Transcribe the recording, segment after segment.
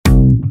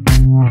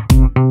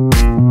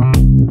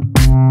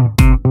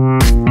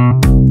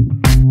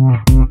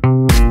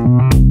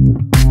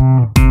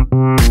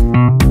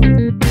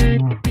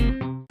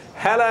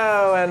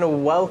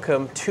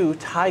welcome to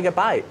Thaiger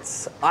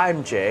Bites.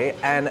 I'm Jay,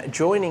 and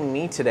joining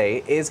me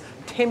today is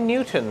Tim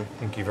Newton.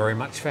 Thank you very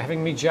much for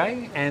having me,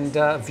 Jay, and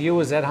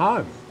viewers at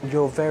home.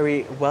 You're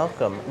very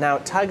welcome. Now,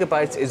 Thaiger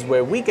Bites is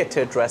where we get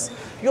to address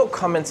your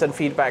comments and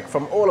feedback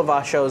from all of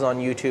our shows on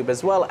YouTube,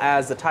 as well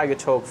as the Thaiger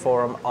Talk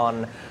forum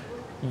on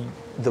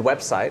the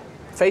website,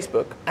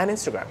 Facebook, and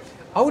Instagram.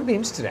 I would be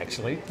interested,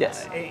 actually,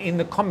 yes, in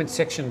the comment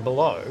section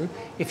below,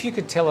 if you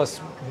could tell us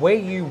where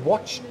you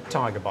watch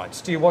Thaiger Bites.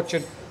 Do you watch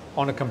it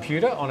on a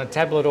computer, on a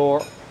tablet,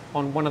 or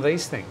on one of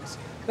these things?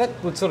 That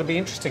would sort of be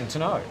interesting to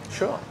know.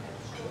 Sure.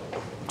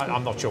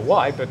 I'm not sure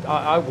why, but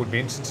I would be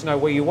interested to know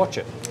where you watch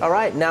it. All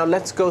right, now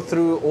let's go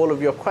through all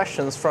of your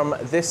questions from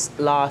this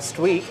last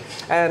week,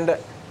 and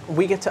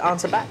we get to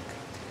answer back.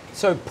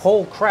 So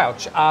Paul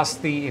Crouch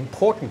asked the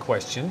important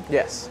question.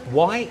 Yes.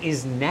 Why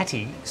is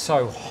Natty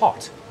so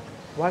hot?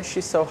 Why is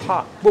she so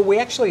hot? Well, we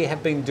actually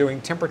have been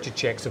doing temperature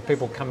checks of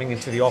people coming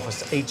into the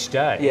office each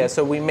day. Yeah,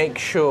 so we make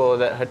sure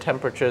that her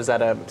temperature is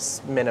at a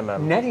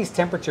minimum. Natty's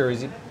temperature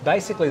is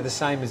basically the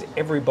same as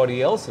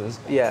everybody else's.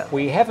 Yeah.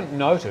 We haven't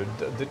noted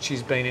that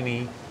she's been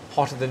any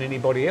hotter than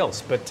anybody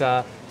else, but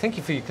thank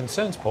you for your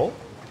concerns, Paul.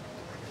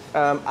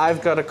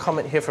 I've got a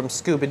comment here from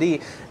Scuba D.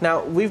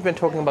 Now, we've been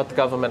talking about the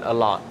government a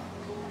lot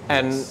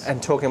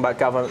and talking about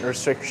government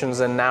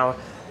restrictions, and now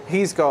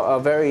he's got a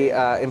very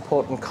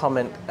important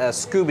comment.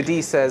 Scuba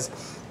D says,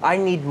 I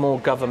need more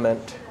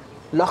government.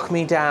 Lock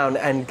me down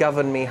and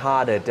govern me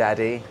harder,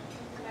 Daddy.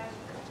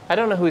 I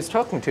don't know who he's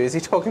talking to. Is he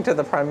talking to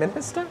the Prime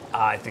Minister?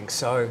 I think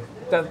so.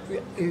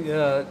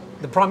 The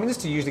Prime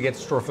Minister usually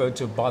gets referred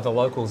to by the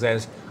locals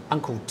as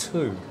Uncle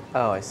Two.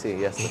 Oh, I see.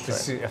 Yes, This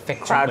that's is right.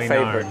 affectionately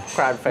Crowd known.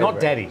 favorite. Not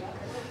Daddy.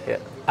 Yeah.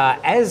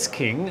 As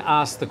King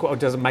asked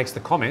makes the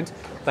comment,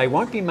 they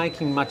won't be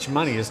making much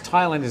money as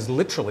Thailand is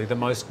literally the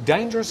most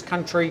dangerous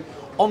country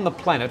on the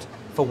planet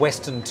for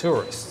Western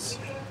tourists.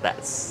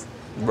 That's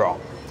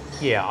wrong.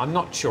 Yeah, I'm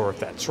not sure if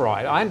that's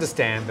right. I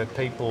understand that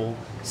people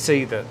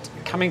see that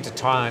coming to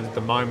Thailand at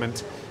the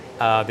moment,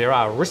 there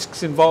are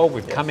risks involved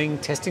with coming,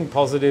 testing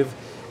positive,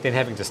 then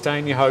having to stay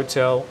in your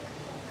hotel,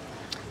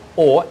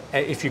 or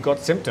if you've got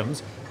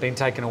symptoms, being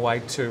taken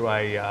away to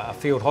a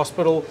field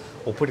hospital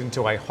or put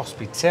into a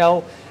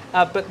hospital.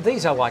 But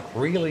these are like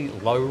really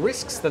low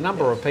risks. The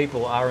number of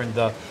people are in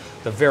the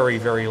very,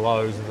 very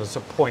lows. There's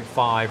a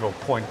 0.5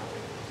 or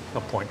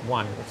not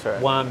 0.1, That's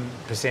right.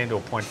 1% or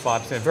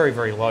 0.5%, very,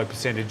 very low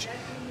percentage.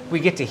 We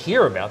get to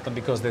hear about them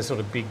because they're sort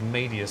of big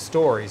media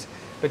stories.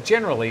 But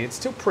generally, it's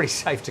still pretty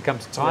safe to come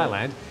to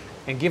Thailand.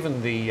 Yeah. And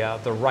given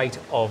the rate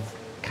of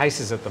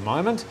cases at the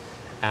moment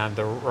and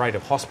the rate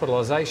of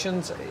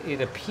hospitalisations,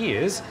 it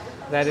appears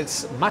that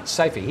it's much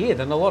safer here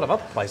than a lot of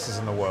other places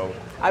in the world.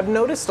 I've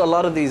noticed a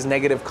lot of these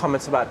negative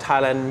comments about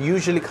Thailand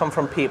usually come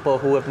from people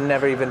who have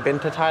never even been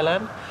to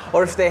Thailand.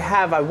 Or if they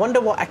have, I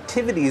wonder what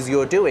activities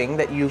you're doing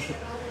that you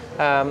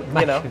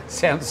know. It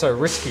sounds so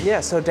risky. Yeah,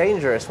 so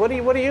dangerous. What are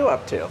you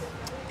up to?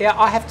 Yeah,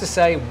 I have to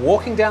say,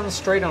 walking down the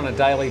street on a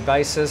daily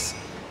basis,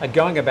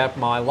 going about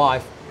my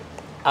life,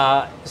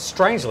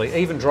 strangely,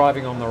 even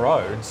driving on the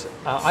roads,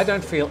 I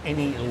don't feel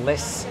any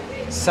less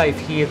safe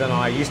here than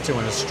I used to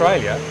in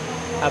Australia.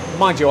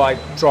 Mind you, I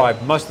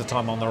drive most of the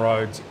time on the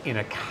roads in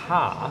a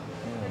car,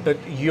 but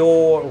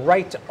your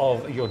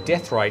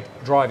death rate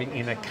driving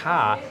in a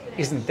car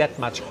isn't that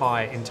much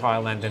higher in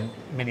Thailand than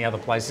many other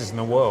places in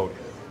the world.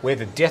 Where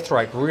the death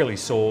rate really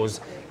soars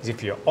is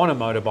if you're on a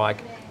motorbike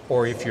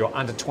or if you're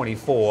under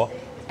 24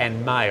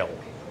 and male.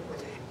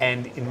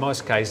 And in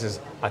most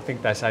cases, I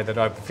think they say that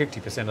over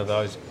 50% of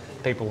those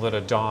people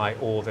that die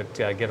or that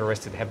get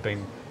arrested have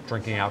been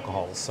drinking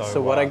alcohol.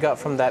 So what I got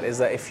from that is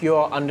that if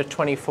you're under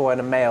 24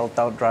 and a male,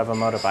 don't drive a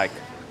motorbike.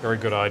 Very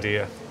good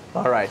idea.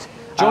 All right.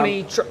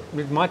 Johnny,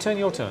 my turn,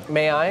 your turn.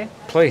 May I?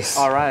 Please.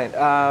 All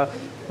right.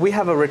 We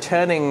have a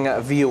returning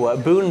viewer,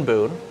 Boon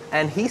Boon,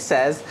 and he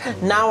says,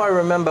 now I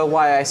remember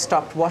why I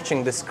stopped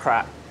watching this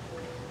crap.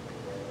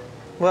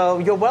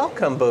 Well, you're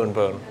welcome, Boon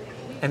Boon.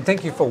 And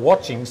thank you for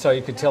watching, so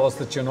you could tell us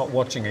that you're not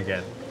watching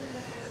again.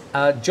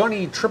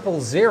 Johnny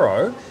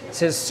 000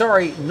 says,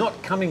 sorry,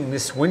 not coming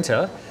this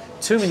winter.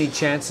 Too many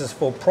chances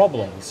for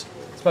problems.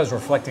 I suppose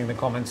reflecting the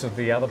comments of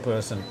the other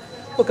person.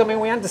 Look, I mean,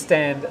 we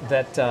understand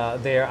that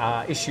there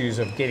are issues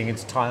of getting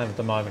into Thailand at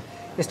the moment.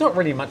 It's not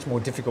really much more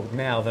difficult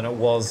now than it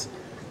was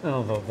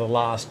the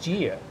last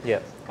year.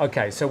 Yeah.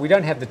 Okay, so we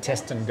don't have the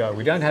test and go.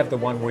 We don't have the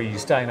one where you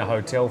stay in a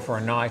hotel for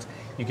a night,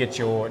 you get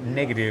your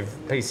negative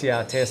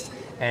PCR test,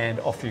 and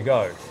off you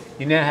go.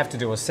 You now have to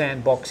do a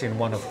sandbox in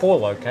one of 4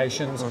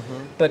 locations,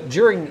 but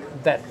during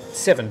that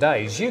 7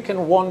 days, you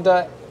can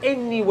wander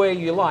anywhere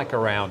you like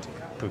around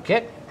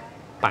Phuket,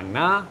 Phang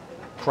Nga,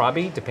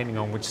 Krabi, depending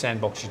on which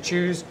sandbox you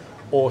choose,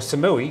 or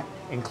Samui,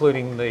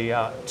 including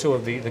the 2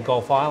 of the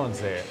Gulf Islands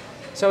there.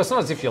 So it's not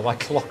as if you're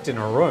like locked in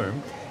a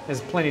room.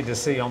 There's plenty to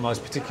see on those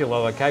particular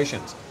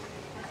locations.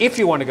 If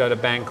you want to go to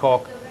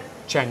Bangkok,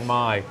 Chiang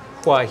Mai,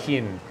 Hua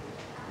Hin,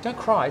 don't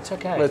cry, it's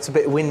okay. Well, it's a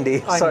bit windy,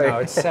 sorry. I know,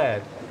 it's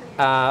sad.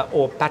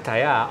 Or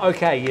Pattaya,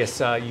 okay, yes,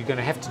 you're going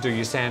to have to do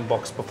your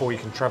sandbox before you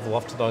can travel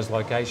off to those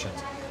locations.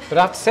 But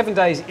after 7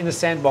 days in the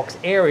sandbox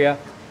area,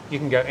 you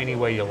can go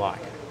anywhere you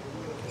like.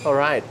 All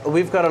right,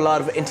 we've got a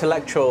lot of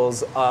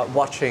intellectuals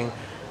watching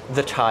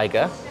the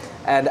Thaiger,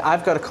 and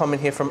I've got a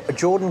comment here from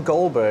Jordan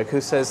Goldberg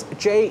who says,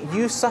 Jay,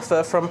 you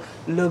suffer from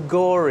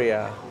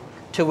Liguria.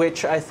 To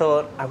which I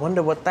thought, I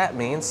wonder what that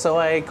means, so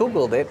I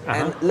Googled it,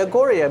 and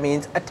Liguria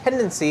means a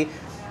tendency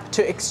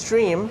to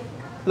extreme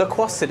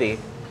loquacity.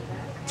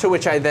 To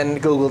which I then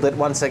Googled it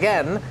once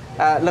again.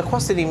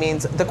 Loquacity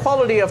means the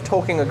quality of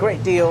talking a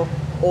great deal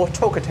or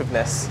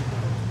talkativeness.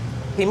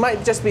 He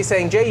might just be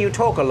saying, Jay, you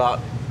talk a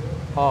lot.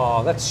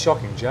 Oh, that's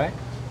shocking, Jay.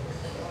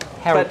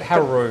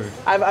 How rude.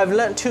 I've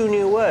learnt 2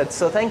 new words,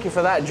 so thank you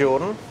for that,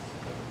 Jordan.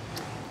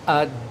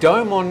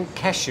 Domon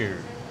Cashew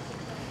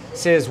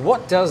says,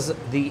 what does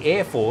the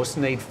Air Force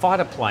need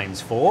fighter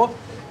planes for?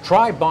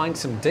 Try buying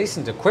some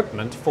decent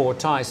equipment for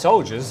Thai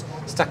soldiers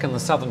stuck in the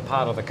southern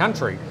part of the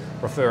country,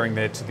 referring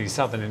there to the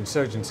southern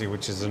insurgency,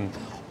 which is an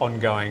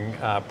ongoing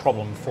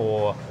problem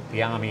for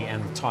the army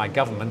and the Thai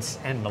governments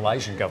and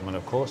Malaysian government,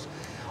 of course.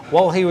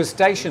 While he was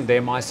stationed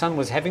there, my son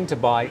was having to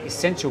buy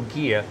essential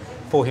gear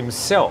for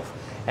himself,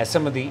 as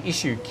some of the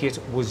issue kit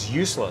was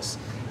useless.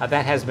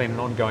 That has been an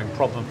ongoing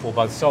problem for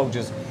both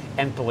soldiers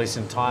and police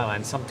in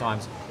Thailand,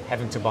 sometimes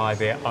having to buy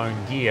their own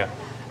gear.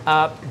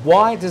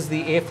 Why does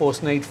the Air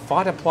Force need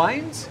fighter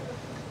planes?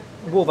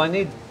 Well, they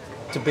need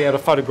to be able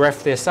to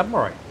photograph their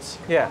submarines.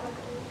 Yeah.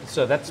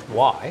 So that's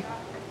why.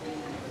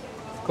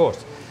 Of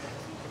course.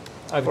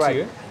 Over to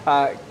you.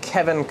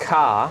 Kevin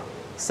Carr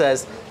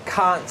says,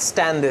 can't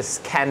stand this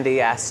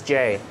candy-ass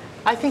Jay.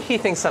 I think he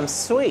thinks I'm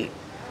sweet.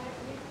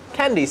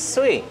 Candy's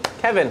sweet.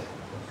 Kevin,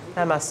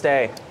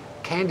 namaste.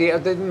 Candy,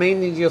 that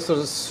mean you're sort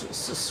of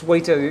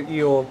sweeter,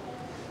 you're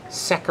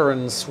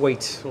saccharine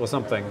sweet or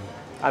something.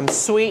 I'm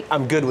sweet,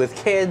 I'm good with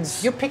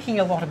kids. You're picking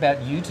a lot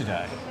about you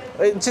today.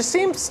 It just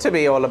seems to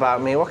be all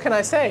about me. What can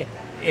I say?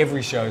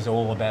 Every show's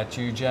all about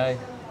you, Jay.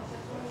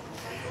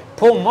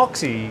 Paul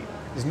Moxie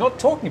is not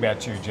talking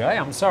about you, Jay.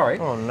 I'm sorry.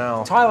 Oh,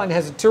 no. Thailand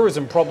has a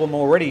tourism problem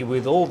already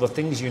with all the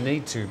things you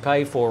need to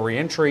pay for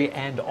re-entry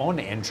and on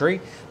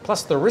entry,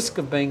 plus the risk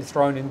of being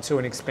thrown into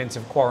an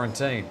expensive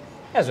quarantine.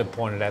 As we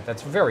pointed out,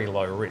 that's very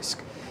low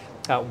risk.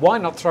 Why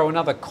not throw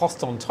another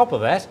cost on top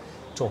of that?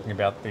 Talking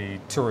about the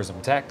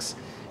tourism tax.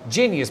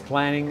 Genius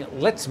planning.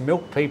 Let's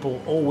milk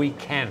people all we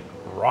can,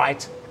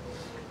 right?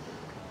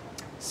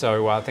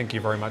 So thank you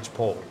very much,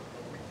 Paul.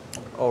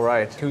 All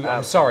right. Who,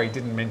 I'm sorry,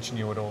 didn't mention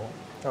you at all.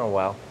 Oh,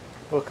 well.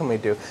 What can we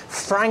do?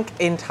 Frank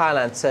in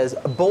Thailand says,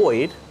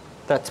 Boyd,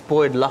 that's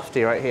Boyd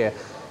Lufty right here.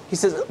 He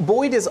says,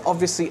 Boyd is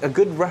obviously a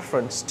good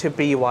reference to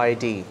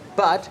BYD,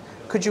 but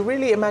could you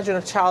really imagine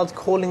a child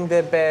calling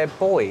their bear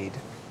Boyd?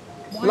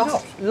 Why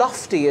not?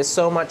 Lofty is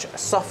so much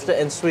softer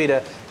and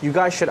sweeter. You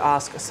guys should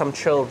ask some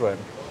children.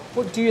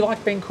 Well, do you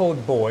like being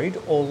called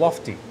Boyd or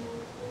Lofty?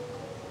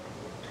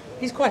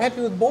 He's quite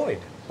happy with Boyd.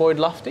 Boyd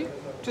Lofty?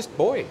 Just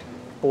Boyd.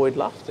 Boyd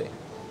Lofty.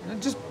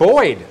 Just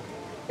Boyd.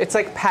 It's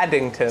like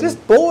Paddington.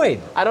 Just Boyd.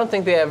 I don't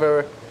think they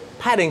ever...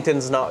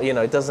 Paddington's not, you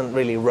know, it doesn't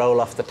really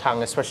roll off the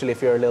tongue, especially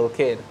if you're a little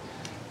kid.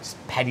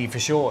 Just Paddy for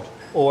short.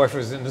 Or if it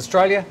was in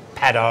Australia,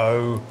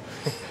 Paddo.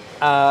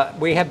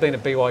 We have been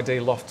at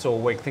BYD Lofts all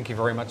week. Thank you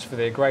very much for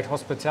their great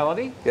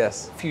hospitality.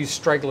 Yes. A few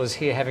stragglers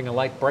here having a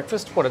late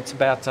breakfast. It's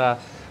about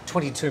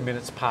 22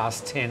 minutes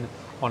past 10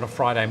 on a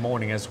Friday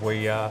morning as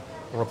we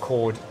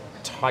record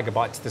Thaiger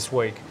Bites this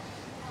week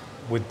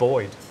with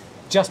Boyd.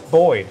 Just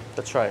Boyd.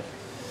 That's right.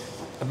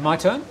 My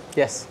turn?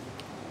 Yes.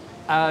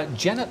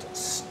 Janet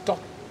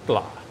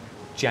Stockler.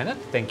 Janet,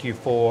 thank you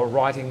for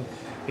writing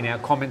in our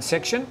comment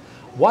section.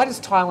 Why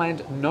does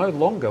Thailand no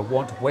longer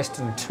want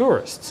Western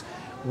tourists?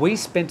 We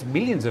spent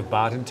millions of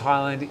baht in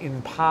Thailand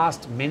in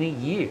past many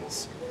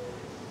years.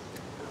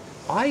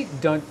 I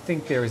don't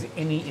think there is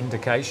any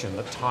indication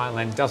that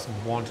Thailand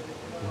doesn't want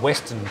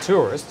Western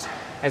tourists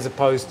as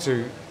opposed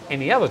to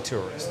any other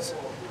tourists.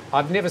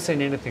 I've never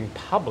seen anything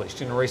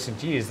published in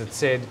recent years that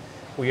said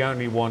we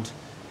only want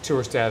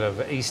tourists out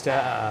of East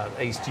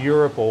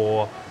Europe,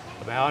 or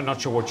I'm not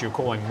sure what you're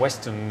calling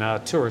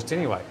Western tourists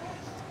anyway.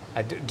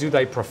 Do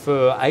they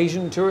prefer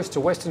Asian tourists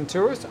to Western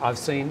tourists? I've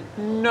seen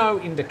no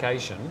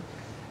indication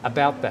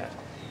about that.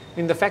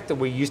 In the fact that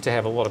we used to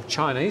have a lot of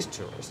Chinese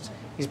tourists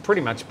is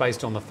pretty much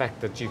based on the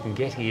fact that you can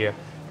get here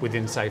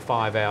within, say,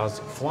 5 hours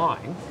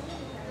flying.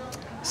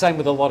 Same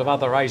with a lot of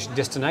other Asian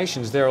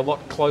destinations. They're a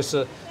lot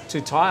closer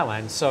to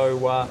Thailand.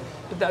 So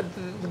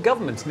the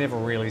government's never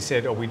really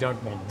said, oh, we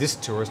don't want this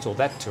tourist or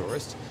that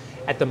tourist.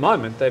 At the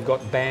moment, they've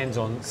got bans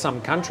on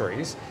some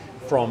countries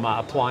from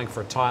applying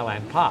for a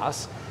Thailand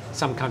pass.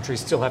 Some countries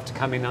still have to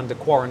come in under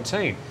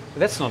quarantine. But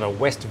that's not a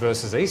West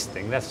versus East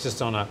thing. That's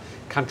just on a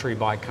country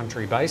by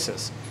country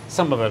basis.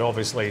 Some of it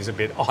obviously is a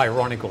bit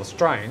ironic or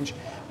strange,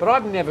 but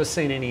I've never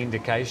seen any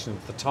indication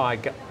that the Thai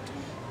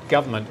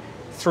government,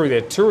 through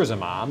their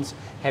tourism arms,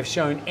 have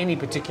shown any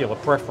particular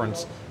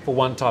preference for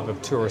one type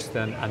of tourist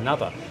than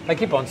another. They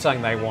keep on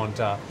saying they want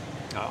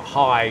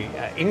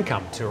high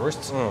income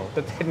tourists,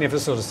 but that never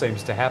sort of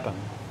seems to happen.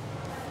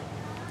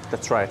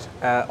 That's right.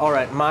 All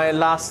right, my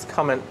last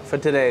comment for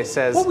today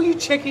says... What were you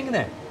checking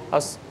there? I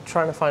was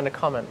trying to find a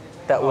comment.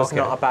 that was Okay.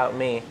 not about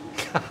me.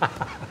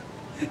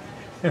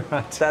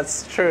 Right.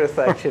 That's truth,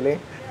 actually.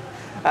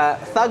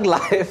 Thug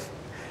life.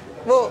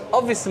 Well,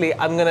 obviously,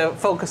 I'm going to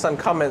focus on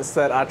comments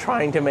that are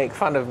trying to make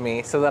fun of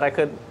me so that I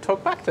could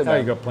talk back to Oh, them.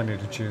 you've got plenty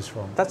to choose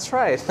from. That's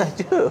right, I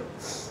do.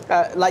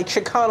 Like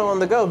Chicano on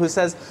the Go, who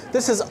says,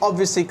 "This is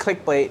obviously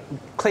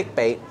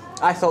clickbait.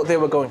 I thought they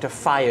were going to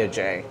fire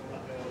Jay."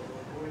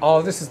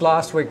 Oh, this is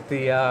last week,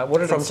 the, what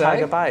did From it say?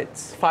 Thaiger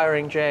Bites,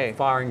 firing Jay.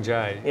 Firing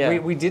Jay. Yeah.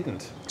 We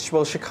didn't.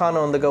 Well,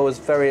 Chicano on the Go was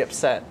very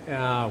upset.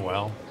 Ah,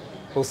 well,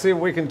 we'll see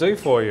what we can do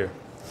for you.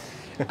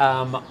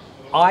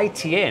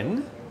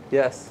 ITN,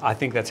 Yes. I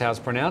think that's how it's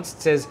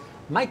pronounced, says,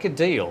 make a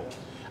deal.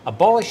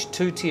 Abolish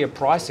two-tier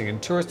pricing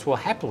and tourists will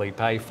happily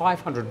pay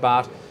 500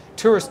 baht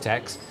tourist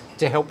tax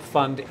to help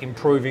fund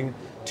improving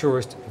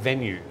tourist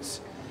venues.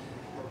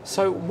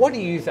 So what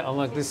do you think?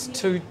 Like this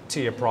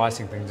two-tier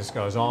pricing thing just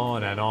goes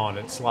on and on.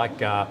 It's like,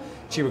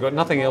 gee, we've got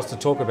nothing else to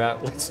talk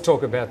about. Let's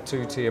talk about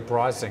two-tier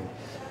pricing.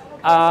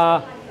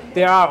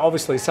 There are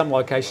obviously some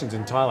locations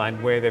in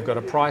Thailand where they've got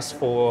a price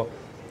for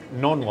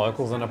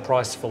non-locals and a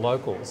price for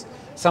locals.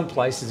 Some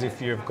places,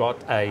 if you've got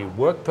a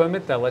work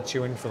permit, they'll let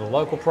you in for the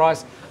local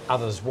price.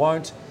 Others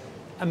won't.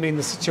 I mean,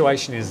 the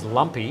situation is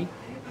lumpy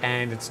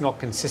and it's not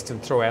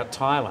consistent throughout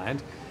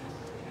Thailand.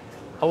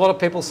 A lot of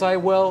people say,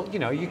 well, you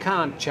know, you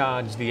can't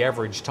charge the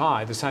average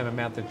Thai the same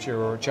amount that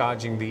you're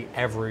charging the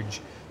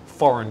average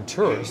foreign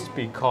tourist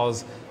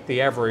because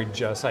the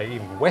average, say,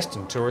 even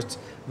Western tourists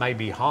may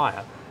be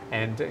higher.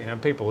 And, you know,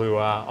 people who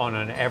are on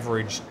an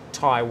average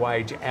Thai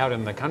wage out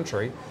in the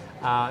country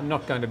are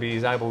not going to be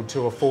as able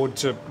to afford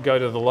to go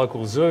to the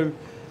local zoo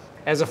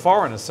as a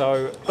foreigner.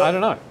 So, I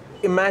don't know.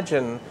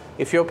 Imagine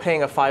if you're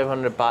paying a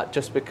 500 baht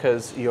just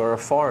because you're a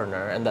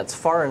foreigner, and that's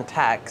foreign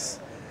tax.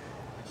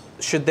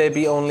 Should there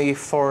be only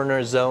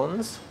foreigner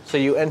zones? So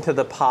you enter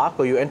the park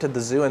or you enter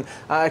the zoo and,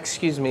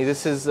 excuse me,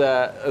 this is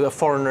a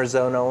foreigner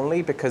zone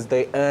only because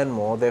they earn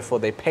more, therefore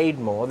they paid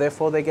more,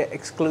 therefore they get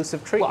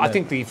exclusive treatment. Well, I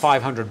think the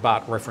 500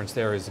 baht reference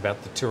there is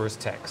about the tourist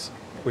tax,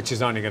 which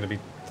is only going to be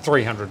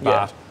 300 baht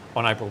Yeah.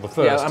 on April the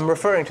 1st. Yeah, I'm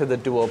referring to the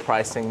dual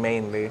pricing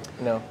mainly.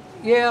 No.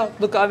 Yeah,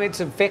 look, I mean,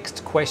 it's a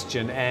vexed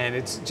question and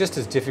it's just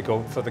as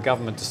difficult for the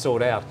government to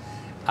sort out.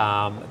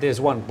 There's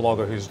one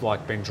blogger who's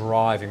like been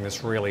driving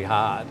this really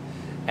hard,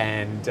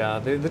 and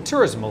the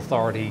Tourism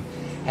Authority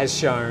has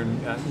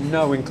shown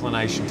no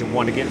inclination to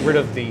want to get rid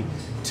of the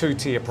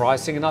two-tier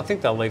pricing, and I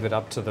think they'll leave it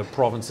up to the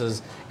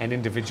provinces and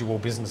individual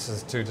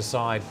businesses to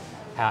decide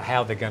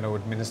how they're going to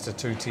administer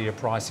two-tier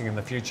pricing in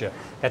the future.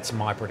 That's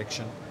my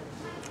prediction.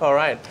 All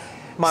right.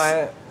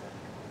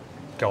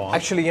 Go on.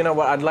 Actually, you know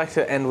what? I'd like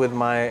to end with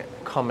my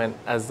comment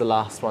as the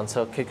last one.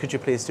 So could you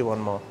please do one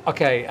more?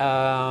 Okay.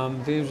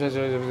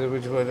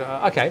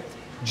 Okay.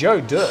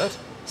 Joe Dirt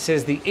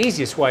says the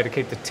easiest way to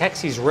keep the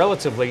taxis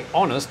relatively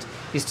honest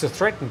is to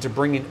threaten to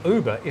bring in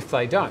Uber if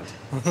they don't.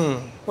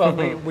 Well,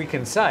 we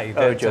can say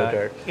that Joe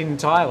Dirt. in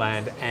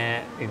Thailand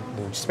and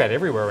well, just about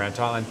everywhere around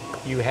Thailand,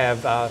 you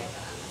have,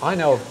 I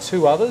know of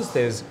two others.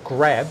 There's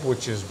Grab,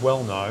 which is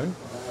well known.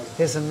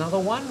 There's another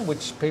one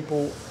which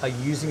people are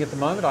using at the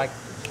moment. I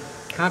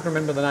can't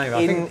remember the name.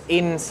 I think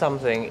In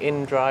something,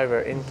 in driver,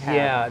 in cab.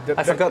 Yeah,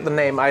 I forgot the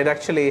name. I'd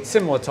actually,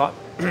 similar type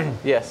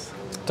yes.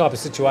 of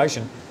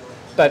situation.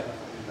 But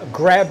a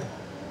Grab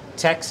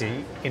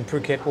taxi in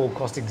Phuket will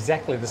cost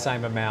exactly the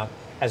same amount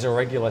as a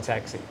regular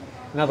taxi.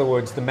 In other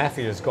words, the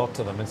mafia's got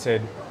to them and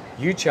said,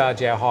 you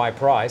charge our high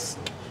price,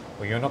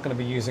 well, you're not going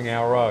to be using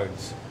our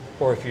roads.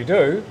 Or if you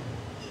do,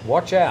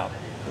 watch out.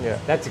 Yeah.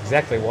 That's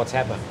exactly what's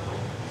happened.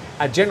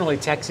 Generally,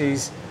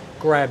 taxis,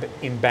 Grab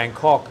in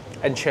Bangkok,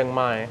 And Chiang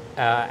Mai.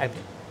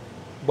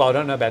 well, I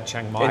don't know about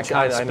Chiang Mai. I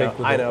can't speak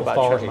with I know about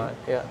authority. Chiang Mai.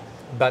 Yeah.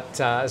 But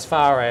as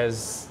far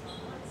as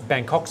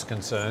Bangkok's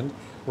concerned,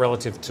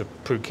 relative to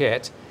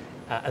Phuket,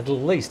 at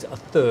least a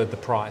third the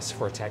price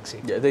for a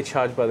taxi. Yeah, they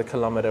charge by the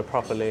kilometer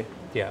properly.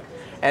 Yeah.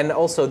 And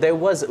also, there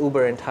was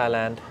Uber in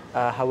Thailand.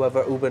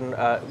 However,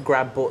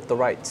 Grab bought the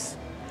rights.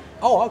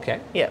 Oh, okay.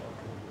 Yeah.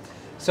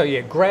 So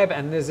yeah, Grab,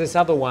 and there's this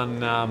other one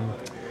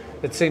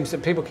that seems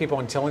that people keep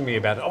on telling me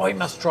about it. Oh, you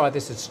must try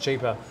this, it's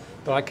cheaper.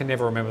 But I can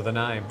never remember the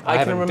name.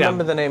 I can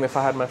remember the name if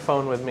I had my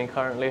phone with me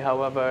currently.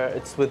 However,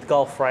 it's with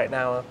golf right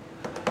now,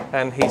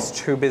 and he's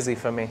too busy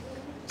for me.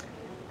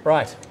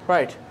 Right.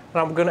 Right.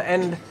 And I'm going to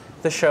end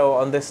the show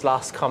on this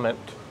last comment.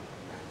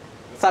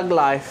 Thug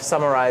Life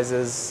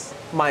summarizes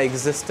my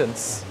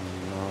existence.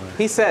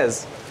 He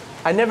says,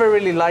 I never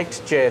really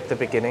liked Jay at the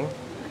beginning,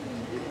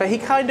 but he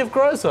kind of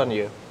grows on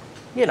you.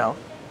 You know,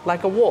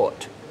 like a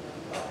wart.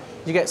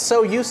 You get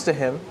so used to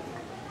him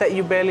that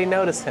you barely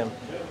notice him.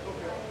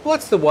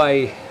 What's the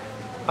way,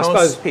 I Most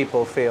suppose,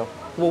 people feel.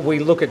 well, we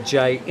look at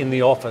Jay in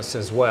the office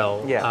as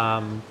well.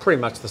 Yeah. Pretty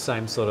much the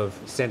same sort of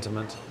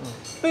sentiment.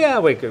 But yeah,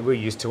 we're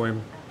used to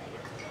him.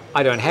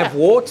 I don't have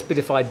warts, but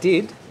if I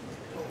did,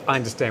 I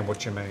understand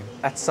what you mean.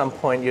 At some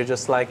point, you're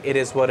just like, it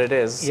is what it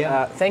is.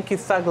 Yeah. Thank you,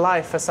 Thug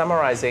Life, for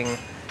summarizing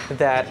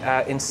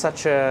that in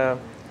such a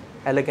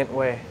elegant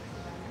way.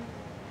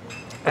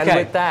 And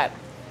Okay. with that,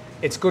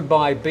 It's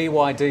goodbye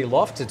BYD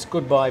Loft, it's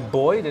goodbye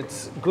Boyd,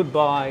 it's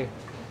goodbye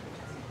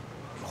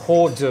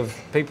hordes of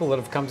people that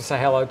have come to say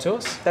hello to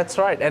us. That's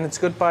right, and it's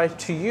goodbye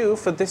to you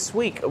for this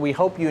week. We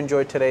hope you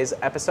enjoyed today's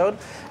episode.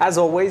 As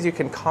always, you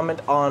can comment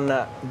on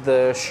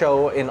the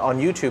show on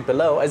YouTube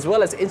below, as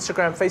well as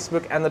Instagram,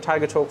 Facebook, and the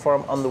Thaiger Talk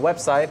forum on the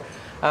website.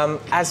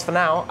 As for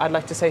now, I'd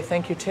like to say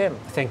thank you, Tim.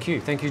 Thank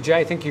you,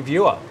 Jay, thank you,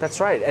 viewer.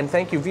 That's right, and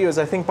thank you, viewers.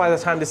 I think by the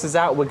time this is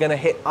out, we're going to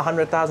hit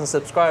 100,000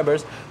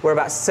 subscribers. We're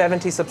about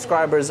 70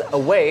 subscribers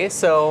away,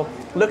 so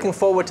looking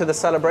forward to the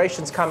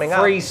celebrations coming up.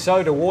 Free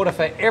soda water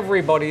for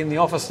everybody in the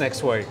office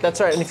next week.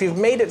 That's right, and if you've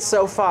made it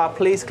so far,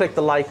 please click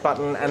the like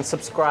button and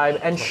subscribe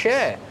and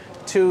share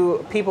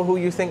to people who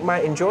you think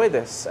might enjoy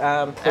this.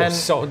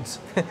 Sods.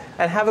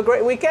 And have a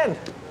great weekend.